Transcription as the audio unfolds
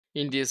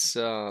In this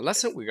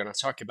lesson, we're going to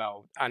talk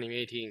about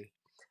animating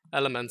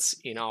elements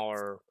in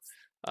our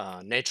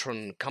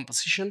NATRON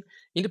composition.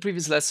 In the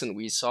previous lesson,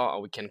 we saw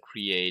we can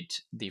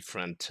create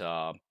different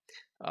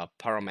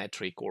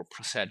parametric or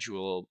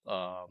procedural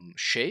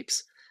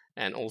shapes,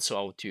 and also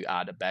how to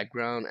add a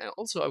background, and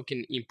also how we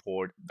can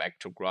import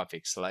vector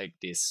graphics like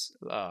this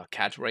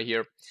cat right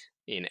here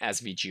in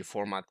SVG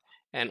format,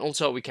 and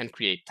also we can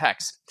create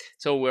text.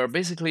 So we're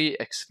basically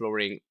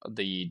exploring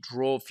the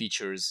draw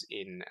features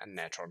in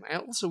NATRON.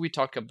 And also we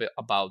talk a bit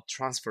about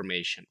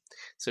transformation.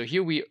 So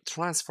here we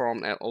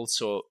transform and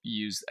also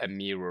use a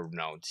mirror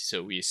node.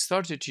 So we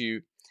started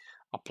to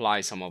apply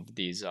some of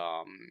these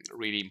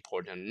really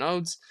important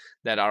nodes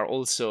that are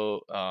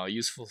also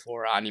useful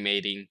for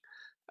animating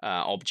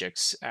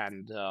objects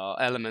and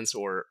elements,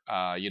 or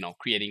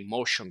creating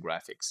motion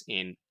graphics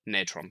in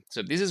NATRON.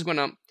 So this is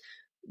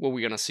what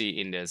we're gonna see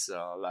in this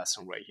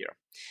lesson right here.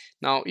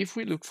 Now, if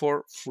we look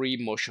for free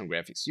motion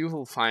graphics, you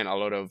will find a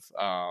lot of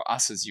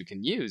assets you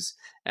can use,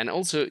 and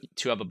also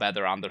to have a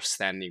better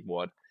understanding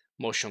what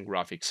motion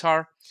graphics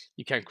are,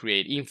 you can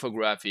create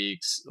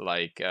infographics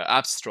like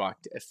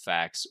abstract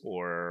effects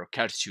or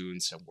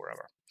cartoons and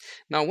wherever.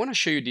 Now, I want to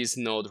show you this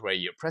node right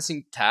here.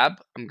 Pressing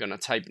tab, I'm gonna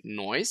type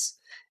noise,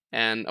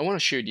 and I want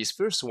to show you this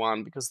first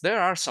one because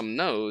there are some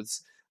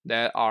nodes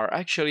that are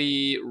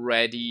actually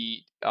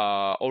already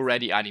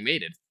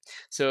animated.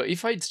 So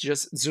if I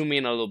just zoom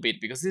in a little bit,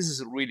 because this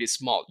is really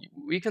small,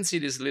 we can see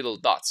these little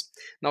dots.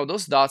 Now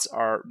those dots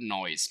are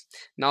noise.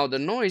 Now the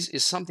noise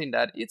is something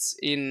that it's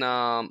in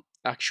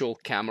actual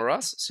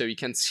cameras, so you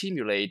can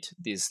simulate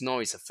this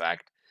noise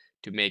effect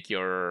to make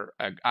your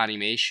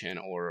animation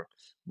or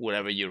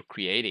whatever you're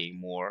creating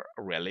more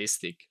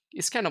realistic.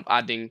 It's kind of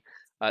adding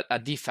a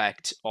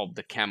defect of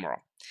the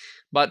camera.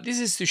 But this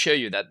is to show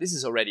you that this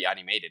is already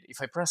animated.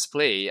 If I press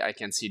play, I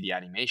can see the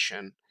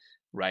animation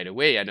right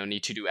away. I don't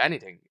need to do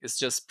anything. It's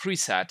just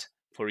preset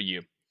for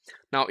you.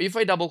 Now, if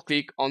I double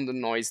click on the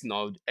noise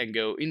node and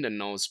go in the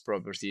noise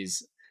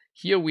properties,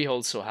 here we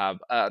also have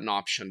an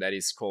option that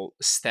is called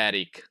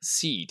static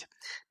seed.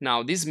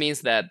 Now, this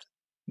means that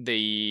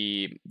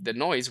the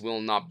noise will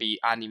not be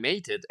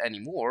animated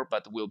anymore,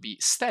 but will be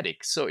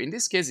static. So in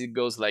this case, it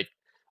goes like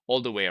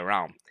all the way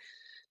around.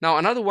 Now,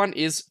 another one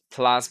is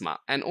plasma,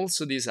 and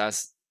also this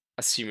has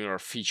a similar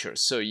feature.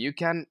 So you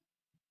can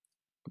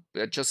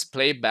just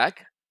play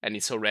back and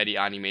it's already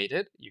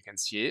animated. You can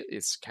see it.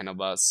 It's kind of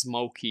a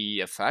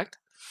smoky effect.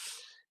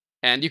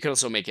 And you can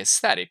also make it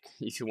static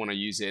if you want to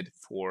use it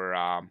for,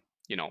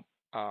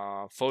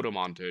 photo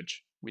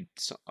montage with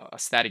a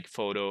static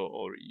photo,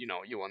 or, you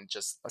want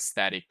just a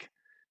static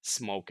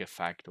smoke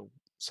effect or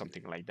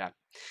something like that.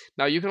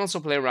 Now, you can also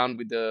play around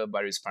with the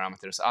various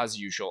parameters as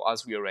usual,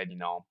 as we already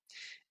know.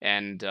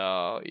 And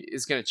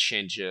it's going to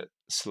change it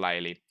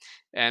slightly.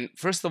 And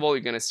first of all,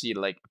 you're going to see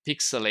like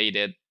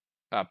pixelated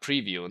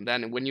preview, and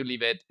then when you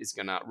leave it, it's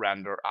gonna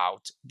render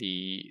out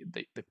the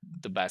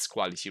best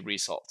quality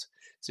result.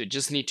 So you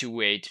just need to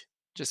wait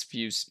just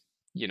few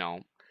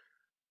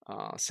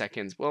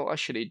seconds. Well,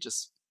 actually,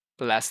 just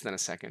less than a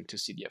second to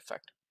see the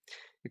effect.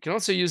 You can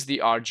also use the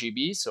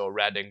RGB, so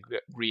red and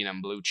green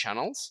and blue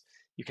channels.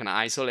 You can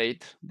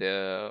isolate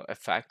the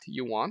effect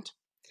you want.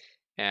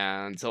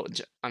 And so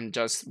I'm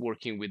just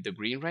working with the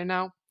green right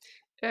now,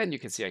 and you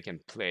can see I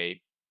can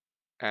play.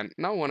 And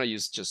now I want to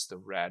use just the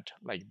red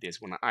like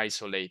this. When I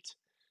isolate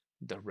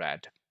the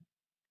red,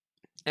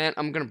 and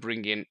I'm gonna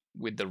bring in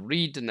with the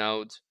read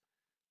node,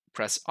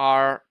 press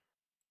R.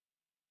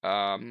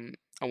 I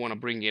want to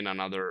bring in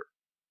another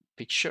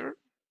picture,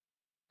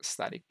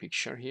 static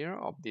picture here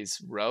of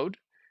this road,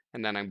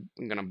 and then I'm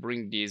gonna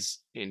bring this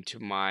into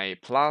my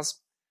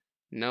plasma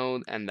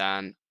node, and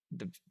then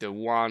the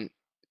one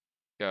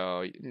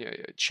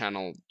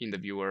channel in the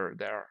viewer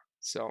there.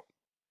 So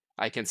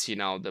I can see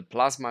now the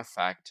plasma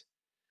effect.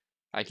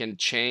 I can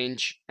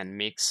change and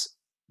mix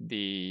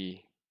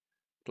the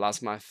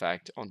plasma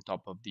effect on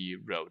top of the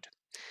road.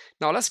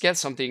 Now let's get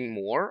something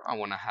more. I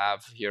want to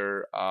have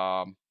here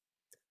an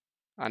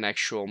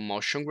actual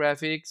motion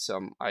graphics.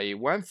 I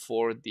went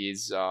for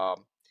this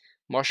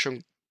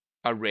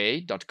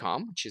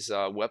motionarray.com, which is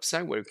a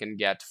website where you can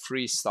get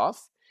free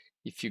stuff.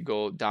 If you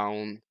go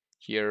down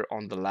here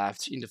on the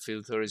left in the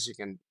filters, you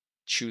can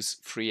choose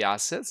free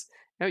assets.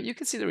 Now you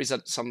can see there is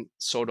some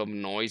sort of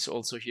noise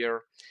also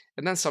here,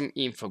 and then some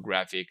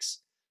infographics.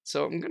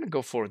 So I'm gonna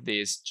go for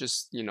this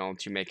just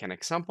to make an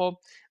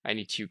example. I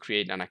need to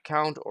create an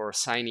account or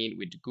sign in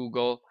with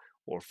Google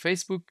or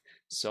Facebook.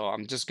 So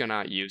I'm just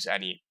gonna use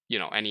any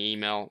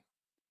email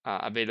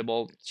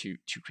available to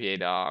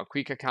create a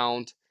quick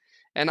account,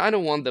 and I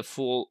don't want the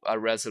full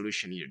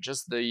resolution here,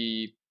 just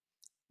the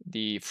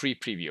free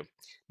preview.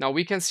 Now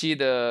we can see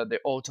the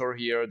author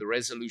here, the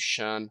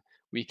resolution.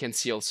 We can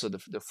see also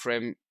the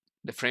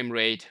frame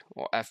rate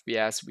or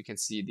FPS. We can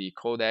see the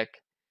codec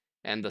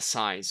and the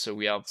size. So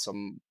we have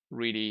some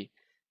really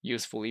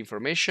useful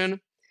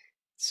information.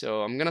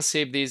 So I'm gonna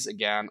save this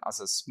again as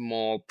a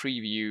small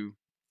preview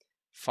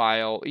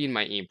file in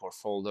my import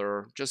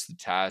folder, just to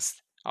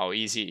test how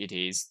easy it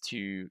is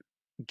to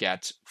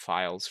get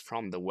files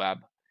from the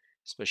web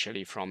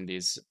especially from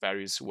these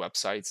various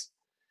websites.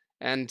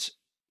 And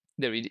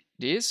there it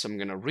is. So I'm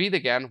going to read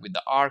again with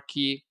the R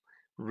key,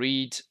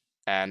 read,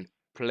 and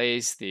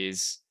place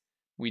this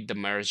with the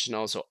merge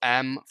node. So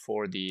M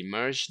for the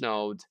merge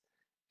node,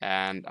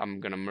 and I'm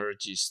going to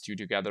merge these two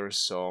together.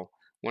 So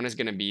one is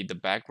going to be the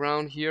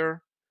background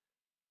here,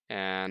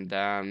 and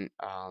then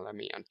let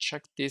me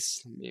uncheck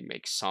this. Let me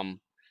make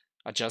some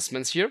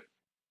adjustments here.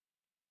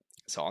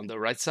 So on the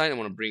right side, I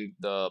want to bring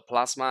the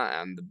plasma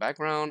and the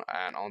background,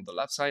 and on the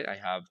left side, I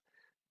have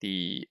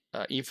the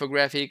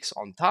infographics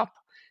on top,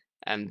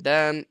 and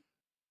then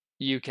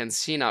you can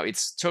see now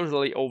it's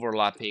totally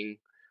overlapping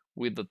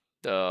with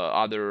the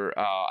other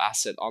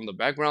asset on the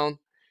background.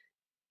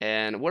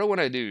 And what I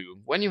want to do,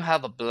 when you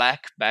have a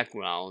black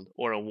background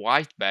or a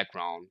white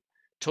background,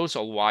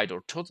 total white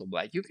or total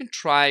black, you can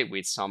try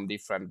with some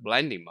different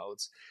blending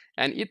modes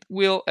and it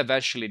will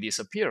eventually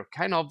disappear.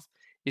 Kind of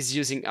is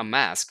using a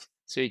mask.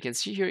 So you can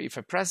see here, if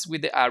I press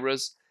with the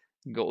arrows,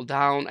 go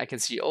down, I can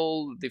see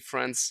all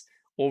difference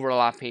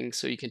overlapping.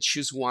 So you can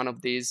choose one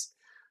of these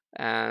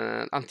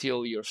and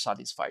until you're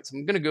satisfied. So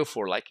I'm going to go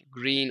for like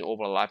green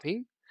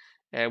overlapping.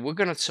 And we're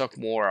going to talk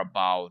more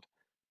about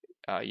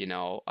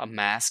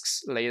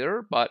masks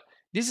later, but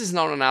this is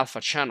not an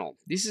alpha channel.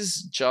 This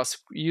is just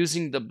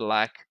using the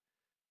black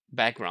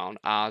background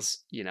as,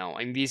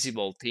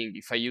 invisible thing.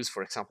 If I use,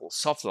 for example,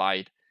 soft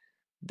light,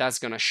 that's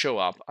going to show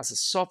up as a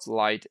soft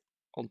light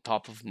on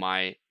top of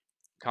my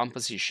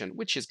composition,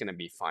 which is going to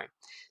be fine.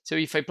 So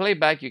if I play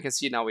back, you can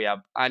see now we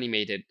have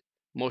animated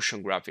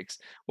motion graphics.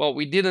 Well,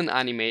 we didn't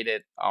animate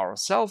it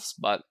ourselves,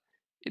 but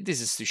this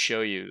is to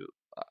show you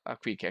a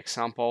quick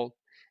example.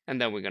 And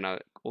then we're going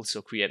to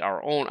also create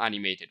our own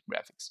animated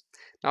graphics.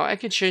 Now I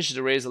can change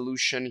the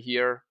resolution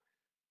here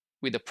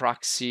with a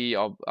proxy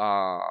of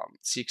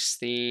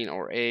 16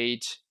 or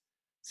 8.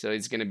 So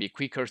it's going to be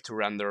quicker to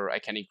render. I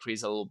can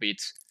increase a little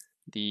bit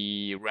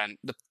the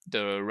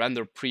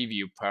render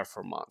preview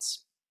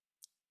performance.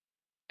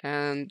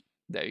 And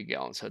there you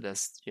go. So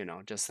that's,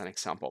 just an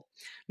example.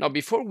 Now,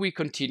 before we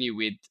continue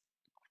with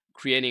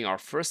creating our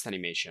first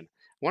animation,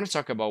 I want to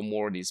talk about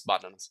more of these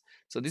buttons.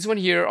 So this one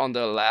here on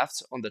the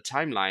left on the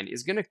timeline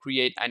is going to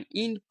create an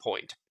in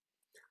point.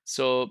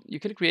 So you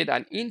can create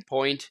an in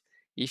point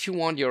if you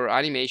want your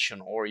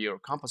animation or your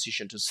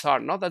composition to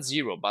start not at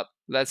 0, but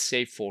let's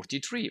say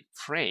 43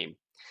 frame,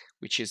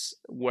 which is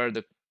where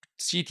the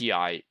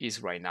CTI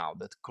is right now,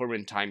 the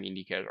current time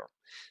indicator.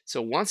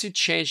 So once you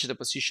change the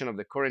position of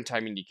the current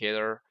time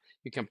indicator,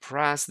 you can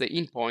press the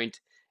in point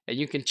and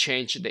you can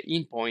change the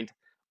in point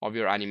of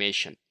your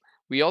animation.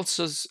 We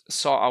also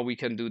saw how we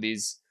can do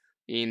this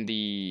in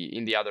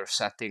the other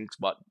settings,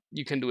 but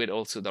you can do it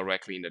also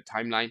directly in the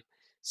timeline.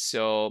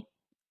 So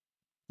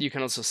you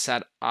can also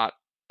set an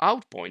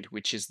out point,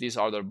 which is this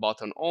other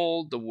button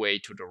all the way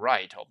to the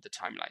right of the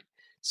timeline.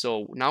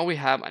 So now we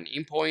have an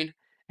in point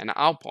and an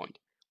out point,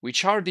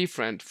 which are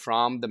different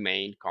from the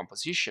main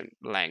composition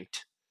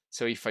length.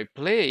 So if I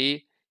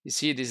play, you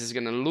see this is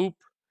going to loop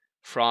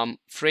from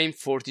frame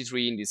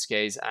 43 in this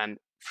case and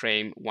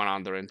frame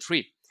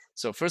 103.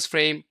 So first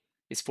frame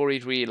is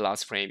 43,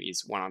 last frame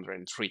is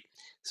 103.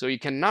 So you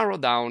can narrow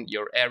down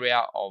your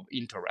area of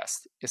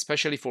interest,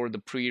 especially for the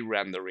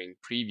pre-rendering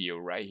preview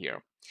right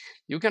here.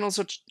 You can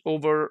also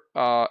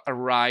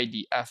override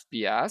the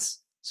FPS,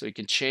 so you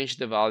can change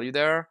the value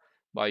there,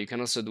 but you can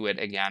also do it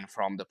again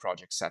from the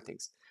project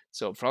settings.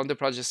 So from the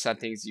project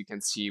settings, you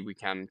can see we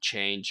can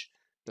change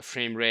the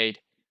frame rate.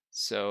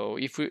 So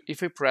if we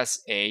press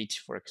 8,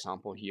 for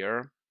example,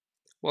 here,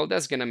 well,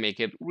 that's gonna make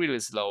it really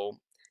slow.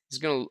 It's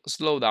gonna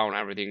slow down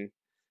everything,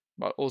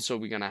 but also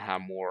we're gonna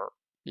have more,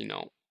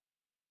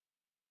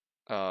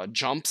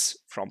 jumps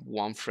from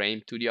one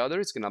frame to the other.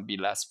 It's gonna be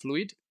less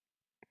fluid.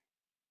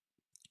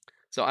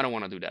 So I don't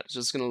want to do that.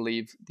 Just gonna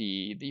leave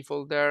the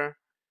default there,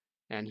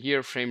 and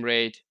here frame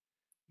rate,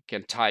 you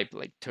can type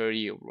like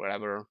 30 or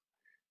whatever,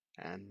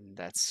 and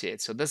that's it.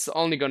 So that's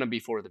only gonna be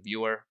for the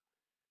viewer.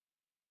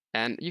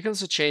 And you can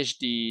also change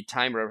the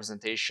time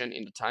representation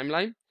in the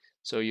timeline.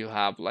 So you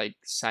have like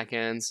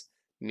seconds,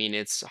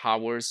 minutes,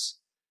 hours,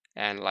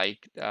 and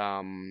like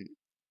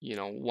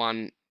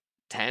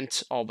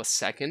 1/10 of a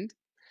second.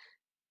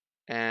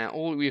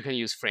 Or you can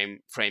use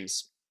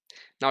frames.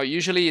 Now,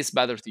 usually it's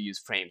better to use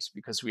frames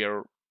because we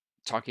are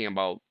talking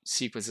about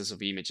sequences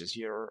of images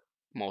here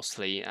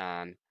mostly,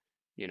 and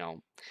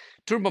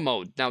turbo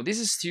mode. Now, this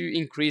is to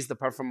increase the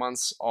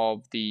performance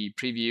of the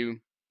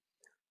preview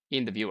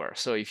in the viewer.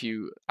 So if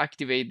you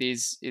activate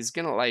this, it's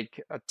gonna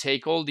like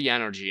take all the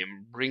energy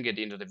and bring it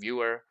into the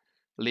viewer,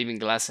 leaving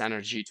less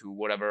energy to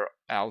whatever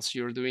else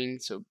you're doing.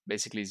 So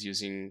basically, it's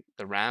using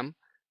the RAM,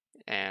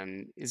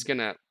 and it's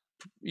gonna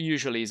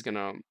usually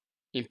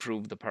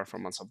improve the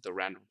performance of the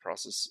random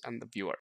process and the viewer.